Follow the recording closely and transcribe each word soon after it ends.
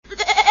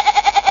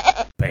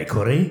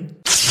pecore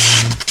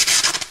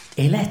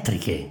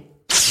elettriche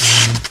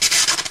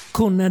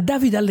con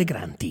Davide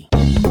Allegranti.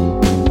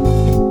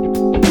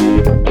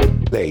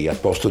 Lei al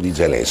posto di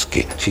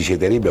Zelensky si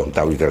siederebbe a un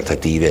tavolo di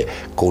trattative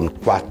con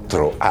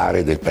 4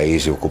 aree del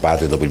paese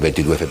occupate dopo il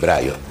 22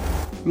 febbraio?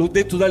 L'ho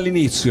detto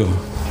dall'inizio,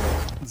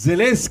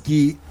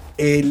 Zelensky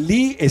è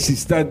lì e si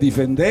sta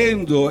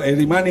difendendo e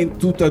rimane in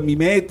tutta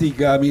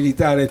mimetica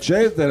militare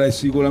eccetera, e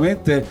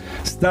sicuramente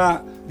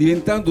sta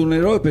diventando un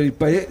eroe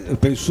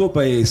per il suo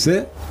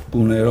paese,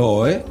 un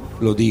eroe,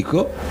 lo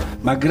dico,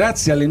 ma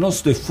grazie alle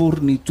nostre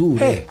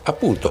forniture.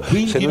 Appunto.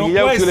 Quindi se non gli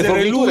può più le essere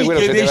forniture, lui che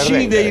se deve decide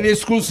arrendere. in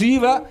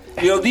esclusiva,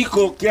 e lo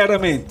dico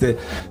chiaramente,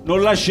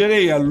 non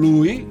lascerei a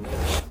lui,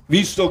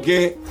 visto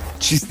che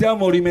ci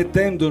stiamo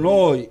rimettendo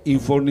noi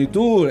in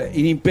forniture,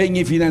 in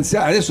impegni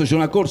finanziari. Adesso c'è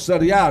una corsa al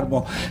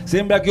riarmo,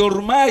 sembra che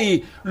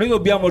ormai noi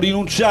dobbiamo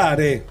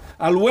rinunciare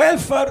al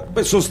welfare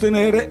per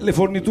sostenere le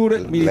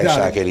forniture militari. Lei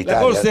sa che l'Italia,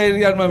 la corsa al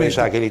riarmamento. lei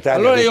sa che l'Italia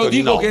allora ha detto io dico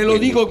di no, che quindi. lo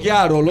dico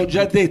chiaro, l'ho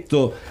già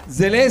detto,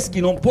 Zelensky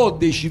non può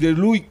decidere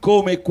lui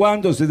come e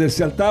quando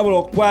sedersi al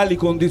tavolo, quali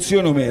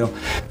condizioni o meno,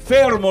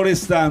 fermo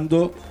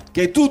restando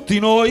che tutti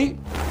noi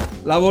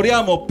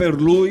lavoriamo per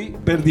lui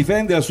per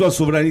difendere la sua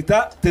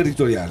sovranità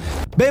territoriale.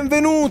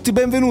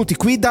 Benvenuti,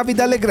 qui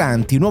Davide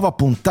Allegranti, nuova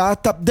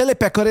puntata delle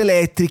pecore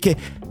elettriche.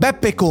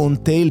 Beppe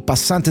Conte, il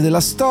passante della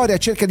storia,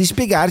 cerca di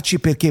spiegarci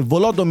perché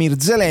Volodomyr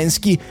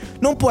Zelensky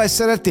non può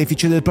essere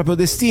artefice del proprio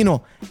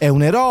destino. È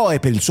un eroe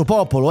per il suo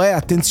popolo,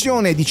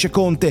 attenzione, dice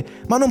Conte,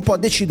 ma non può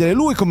decidere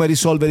lui come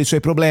risolvere i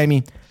suoi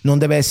problemi. Non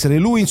deve essere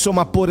lui,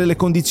 insomma, a porre le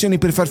condizioni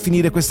per far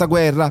finire questa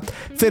guerra.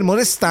 Fermo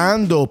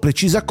restando,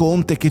 precisa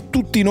Conte, che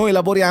tutti noi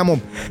lavoriamo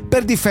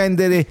per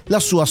difendere la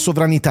sua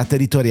sovranità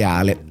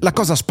territoriale. La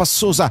cosa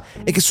spassosa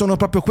è che sono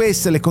proprio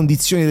queste le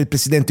condizioni del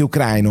presidente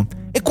ucraino.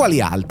 E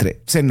quali altre,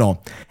 se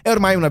no? È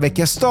ormai una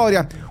vecchia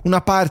storia.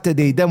 Una parte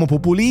dei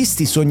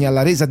demopopulisti sogna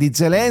la resa di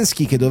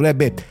Zelensky, che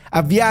dovrebbe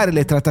avviare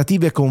le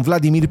trattative con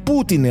Vladimir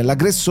Putin,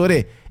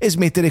 l'aggressore, e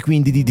smettere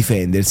quindi di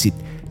difendersi.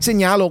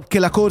 Segnalo che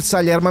la corsa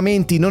agli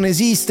armamenti non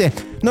esiste,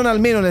 non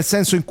almeno nel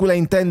senso in cui la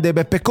intende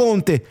Beppe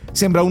Conte.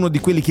 Sembra uno di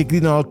quelli che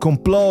gridano al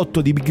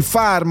complotto di Big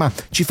Pharma,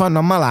 ci fanno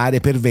ammalare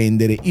per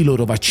vendere i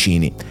loro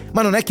vaccini.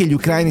 Ma non è che gli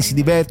ucraini si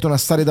divertono a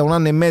stare da 1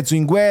 anno e mezzo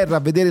in guerra,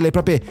 a vedere le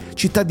proprie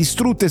città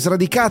distrutte,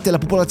 sradicate, la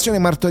popolazione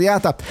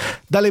martoriata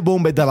dalle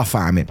bombe e dalla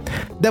fame.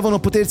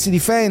 Devono potersi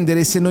difendere,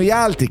 e se noi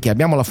altri, che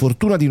abbiamo la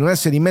fortuna di non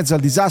essere in mezzo al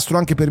disastro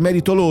anche per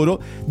merito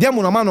loro, diamo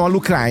una mano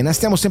all'Ucraina,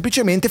 stiamo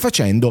semplicemente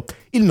facendo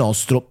il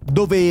nostro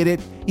dovere.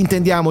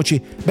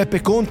 Intendiamoci,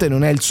 Beppe Conte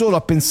non è il solo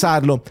a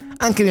pensarlo.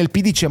 Anche nel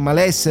PD c'è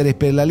malessere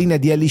per la linea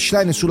di Elly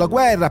Schlein sulla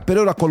guerra, per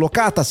ora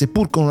collocata,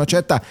 seppur con una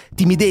certa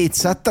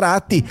timidezza a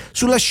tratti,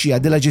 sulla scia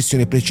della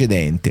gestione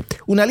precedente.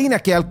 Una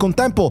linea che al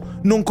contempo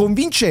non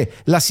convince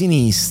la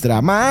sinistra,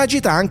 ma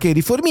agita anche i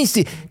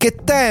riformisti, che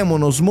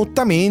temono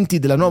smottamenti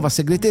della nuova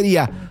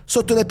segreteria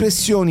sotto le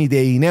pressioni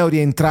dei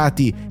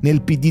neorientrati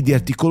nel PD di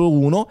articolo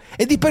 1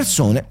 e di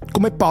persone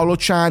come Paolo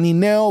Ciani,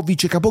 neo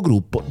vice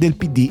capogruppo del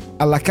PD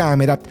alla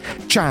Camera.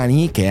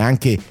 Ciani, che è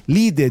anche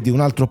leader di un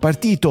altro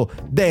partito,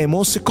 Demos,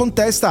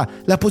 contesta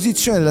la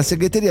posizione della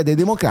segreteria dei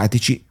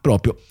democratici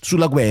proprio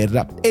sulla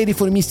guerra, e i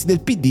riformisti del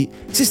PD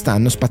si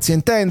stanno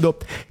spazientendo.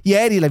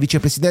 Ieri la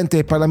vicepresidente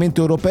del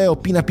Parlamento europeo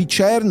Pina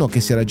Piccerno,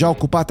 che si era già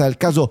occupata del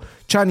caso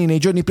Ciani nei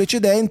giorni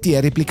precedenti, ha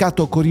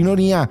replicato con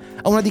ironia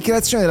a una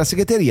dichiarazione della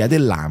segreteria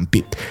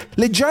dell'ANPI.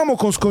 Leggiamo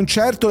con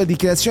sconcerto le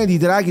dichiarazioni di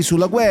Draghi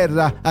sulla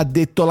guerra, ha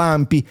detto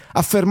l'ANPI.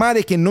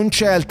 Affermare che non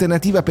c'è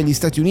alternativa per gli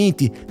Stati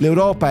Uniti,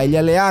 l'Europa e gli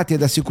alleati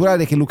ad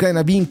assicurare che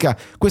l'Ucraina vinca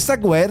questa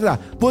guerra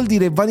vuol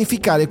dire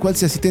vanificare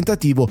qualsiasi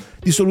tentativo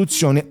di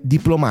soluzione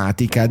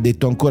diplomatica, ha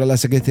detto ancora la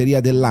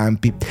segreteria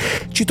dell'ANPI.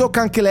 Ci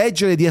tocca anche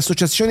leggere di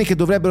associazioni che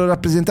dovrebbero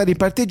rappresentare i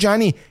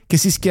partigiani che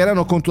si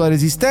schierano contro la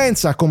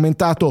resistenza, ha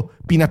commentato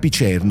Pina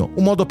Picerno,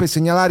 un modo per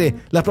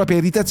segnalare la propria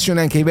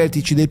irritazione anche ai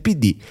vertici del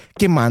PD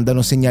che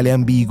mandano segnali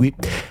ambigui.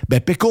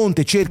 Beppe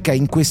Conte cerca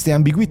in queste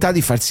ambiguità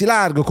di farsi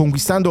largo,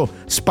 conquistando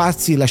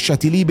spazi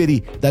lasciati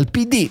liberi dal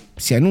PD,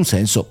 sia in un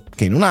senso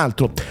che in un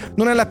altro.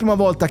 Non è la prima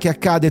volta che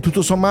accade,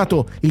 tutto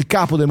sommato il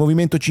capo del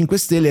Movimento 5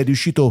 Stelle è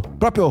riuscito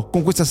proprio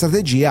con questa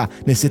strategia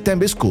nel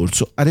settembre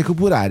scorso a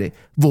recuperare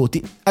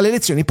voti alle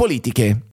elezioni politiche.